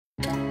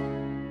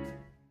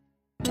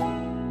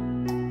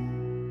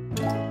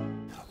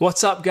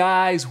What's up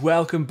guys,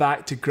 welcome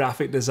back to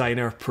Graphic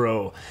Designer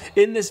Pro.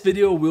 In this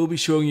video we'll be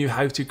showing you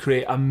how to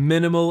create a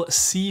minimal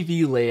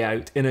CV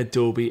layout in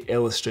Adobe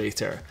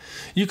Illustrator.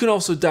 You can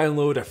also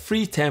download a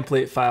free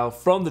template file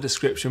from the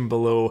description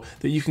below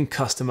that you can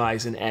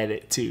customize and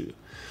edit too.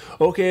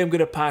 Okay, I'm going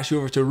to pass you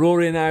over to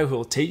Rory now who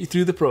will take you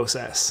through the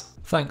process.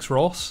 Thanks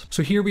Ross.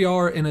 So here we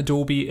are in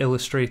Adobe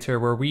Illustrator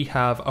where we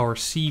have our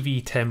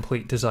CV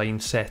template design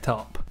set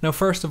up. Now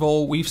first of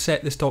all, we've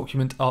set this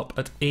document up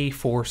at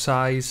A4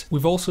 size.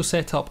 We've also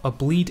set up a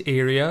bleed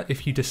area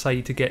if you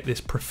decide to get this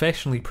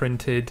professionally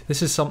printed.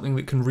 This is something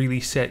that can really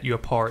set you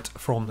apart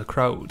from the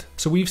crowd.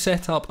 So we've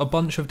set up a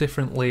bunch of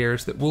different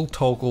layers that will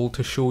toggle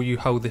to show you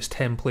how this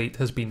template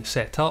has been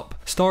set up,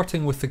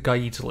 starting with the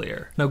guides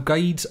layer. Now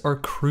guides are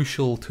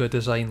crucial to a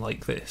design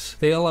like this.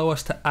 They allow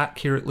us to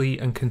accurately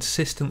and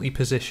consistently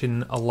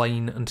position,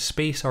 align and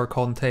space our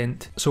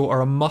content, so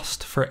are a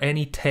must for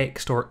any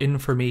text or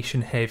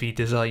information heavy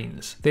designs.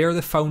 They are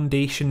the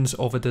foundations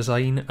of a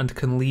design and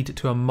can lead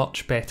to a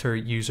much better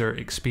user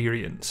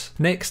experience.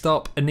 Next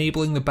up,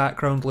 enabling the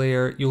background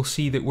layer, you'll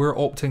see that we're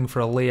opting for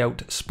a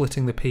layout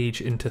splitting the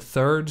page into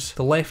thirds.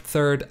 The left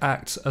third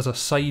acts as a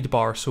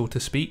sidebar, so to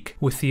speak,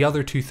 with the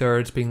other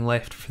 2/3 being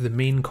left for the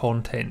main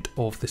content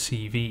of the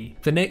CV.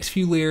 The next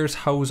few layers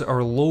house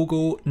our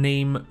logo,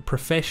 name,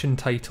 profession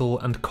title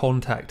and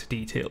contact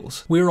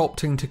details. We're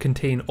opting to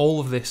contain all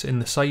of this in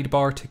the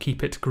sidebar to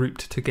keep it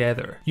grouped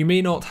together. You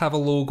may not have a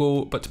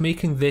logo, but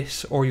making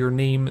this or your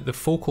name the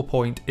focal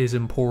point is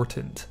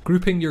important.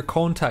 Grouping your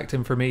contact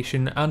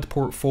information and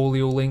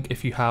portfolio link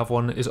if you have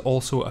one is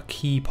also a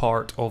key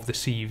part of the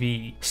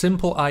CV.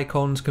 Simple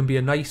icons can be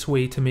a nice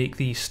way to make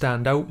these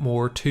stand out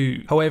more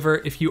too.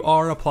 However, if you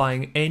are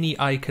applying any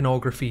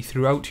iconography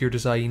throughout your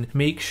design,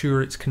 make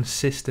sure it's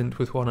consistent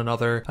with one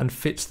another and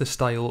fits the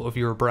style of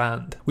your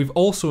brand. We've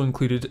also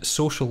included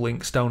social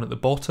links down at the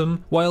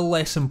bottom. While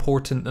less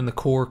important than the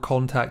core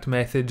contact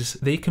methods,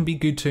 they can be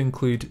good to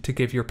include to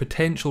give your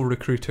potential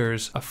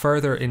recruiters a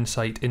further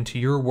insight into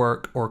your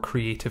work or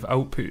creative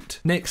output.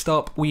 Next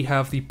up, we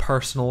have the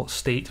personal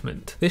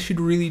statement. This should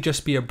really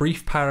just be a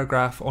brief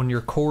paragraph on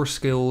your core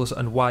skills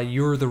and why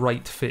you're the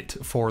right fit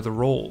for the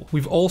role.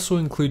 We've also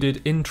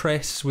included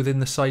interests within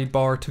the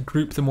sidebar to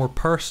group the more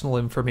personal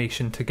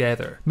information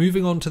together.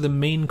 Moving on to the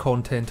main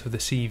content of the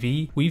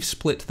CV, we've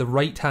split the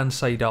right hand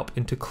side up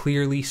into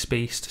clearly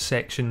spaced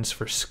sections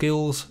for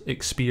skills,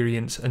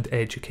 experience and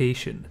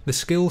education. The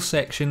skills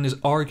section is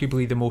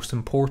arguably the most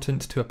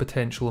important to a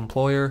potential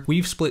employer.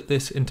 We've split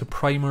this into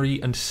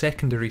primary and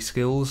secondary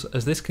skills,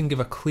 as this can give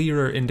a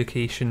clearer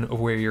indication of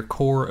where your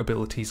core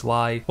abilities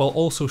lie, while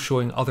also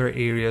showing other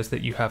areas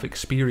that you have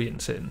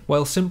experience in.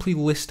 While simply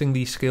listing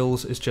these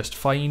skills is just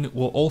fine,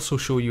 we'll also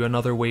show you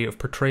another way of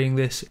portraying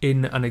this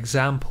in an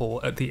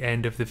example at the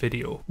end of the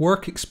video.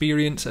 Work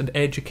experience and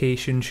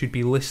education should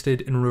be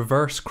listed in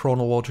reverse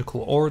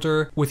chronological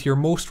order, with your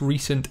most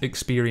recent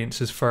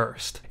experiences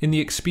first. In the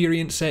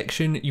experience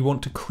section, you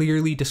want to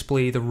clearly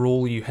display the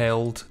role you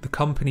held, the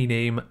company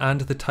name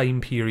and the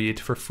time period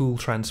for full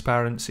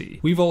transparency.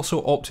 We've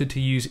also opted to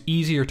use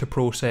easier to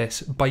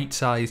process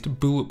bite-sized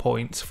bullet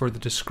points for the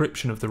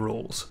description of the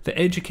roles. The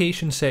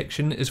education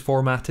section is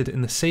formatted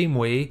in the same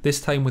way,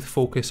 this time with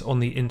focus on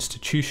the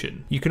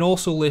institution. You can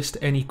also list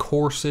any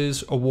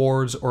courses,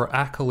 awards or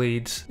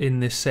accolades in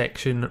this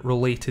section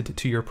related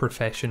to your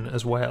profession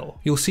as well.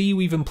 You'll see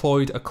we've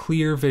employed a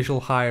clear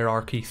visual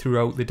hierarchy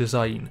throughout the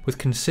design, with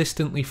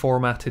consistently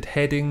formatted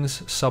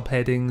headings,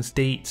 subheadings,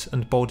 dates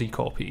and body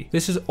copy.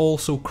 This is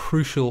also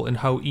crucial in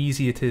how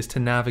easy it is to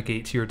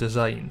navigate your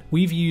design.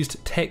 We've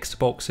used text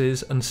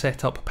boxes and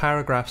set up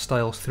paragraph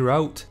styles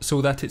throughout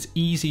so that it's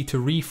easy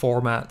to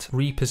reformat,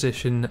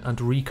 reposition and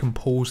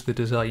recompose the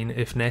design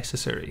if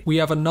necessary. We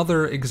have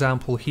another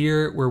example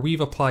here where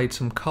we've applied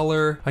some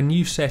colour, a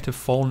new set of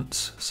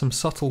fonts, some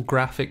subtle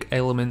graphic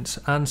elements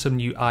and some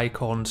new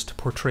icons to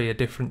portray a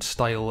different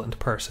style and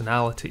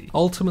personality.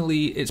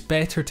 Ultimately, it's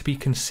better to be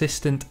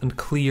consistent and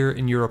clear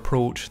in your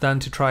approach than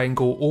to try and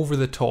go over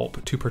the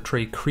top to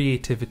portray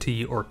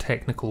creativity or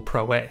technical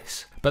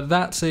prowess. But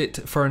that's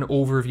it for an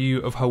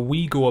overview of how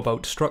we go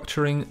about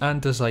structuring and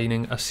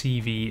designing a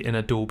CV in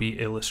Adobe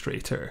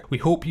Illustrator. We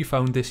hope you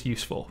found this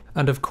useful.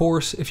 And of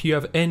course, if you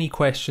have any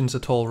questions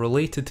at all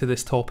related to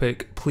this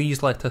topic,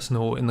 please let us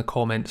know in the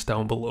comments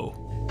down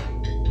below.